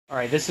All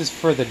right, this is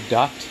for the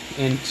duct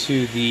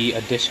into the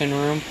addition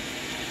room,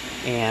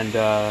 and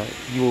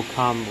you will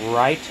come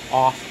right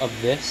off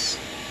of this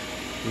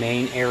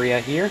main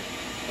area here,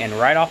 and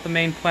right off the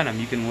main plenum.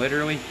 You can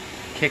literally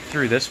kick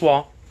through this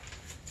wall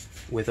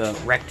with a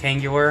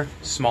rectangular,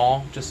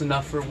 small, just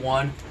enough for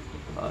one,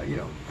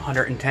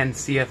 110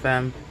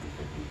 CFM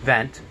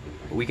vent.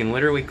 We can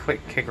literally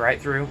kick right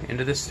through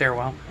into this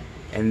stairwell,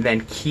 and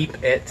then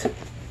keep it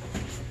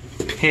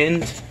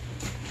pinned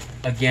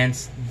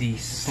against the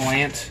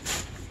slant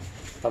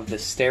of the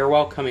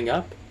stairwell coming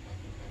up,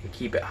 and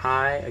keep it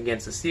high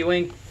against the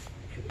ceiling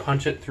and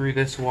punch it through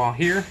this wall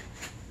here,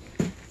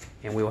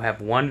 and we will have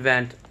one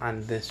vent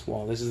on this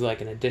wall. This is like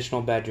an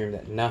additional bedroom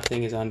that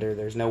nothing is under.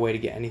 There's no way to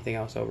get anything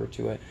else over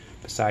to it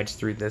besides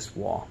through this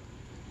wall.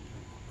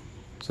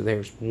 So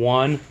there's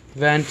one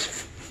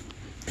vent.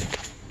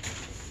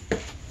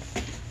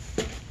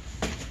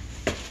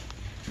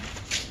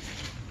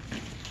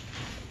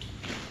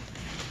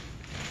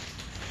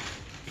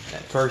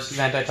 That first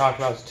vent I talked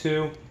about is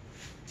 2,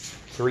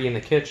 3 in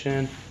the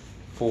kitchen,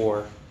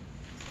 4,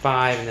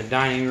 5 in the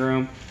dining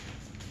room,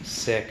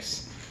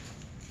 6,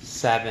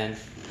 7,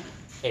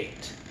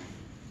 8.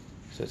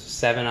 So it's a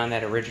 7 on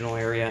that original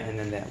area, and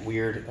then that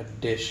weird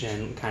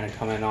addition kind of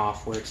coming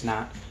off where it's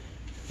not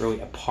really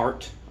a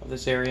part of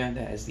this area.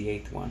 That is the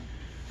 8th one.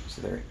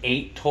 So there are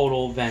 8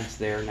 total vents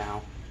there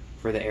now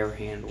for the air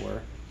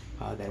handler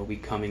that will be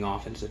coming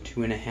off. It's a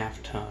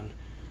 2.5 ton.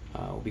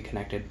 Will be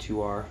connected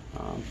to our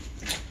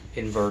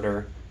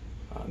inverter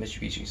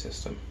Mitsubishi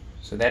system.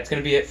 So that's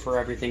going to be it for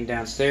everything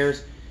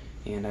downstairs,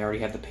 and I already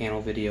have the panel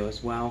video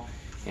as well.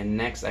 And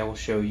next I will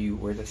show you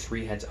where the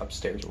 3 heads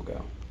upstairs will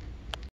go.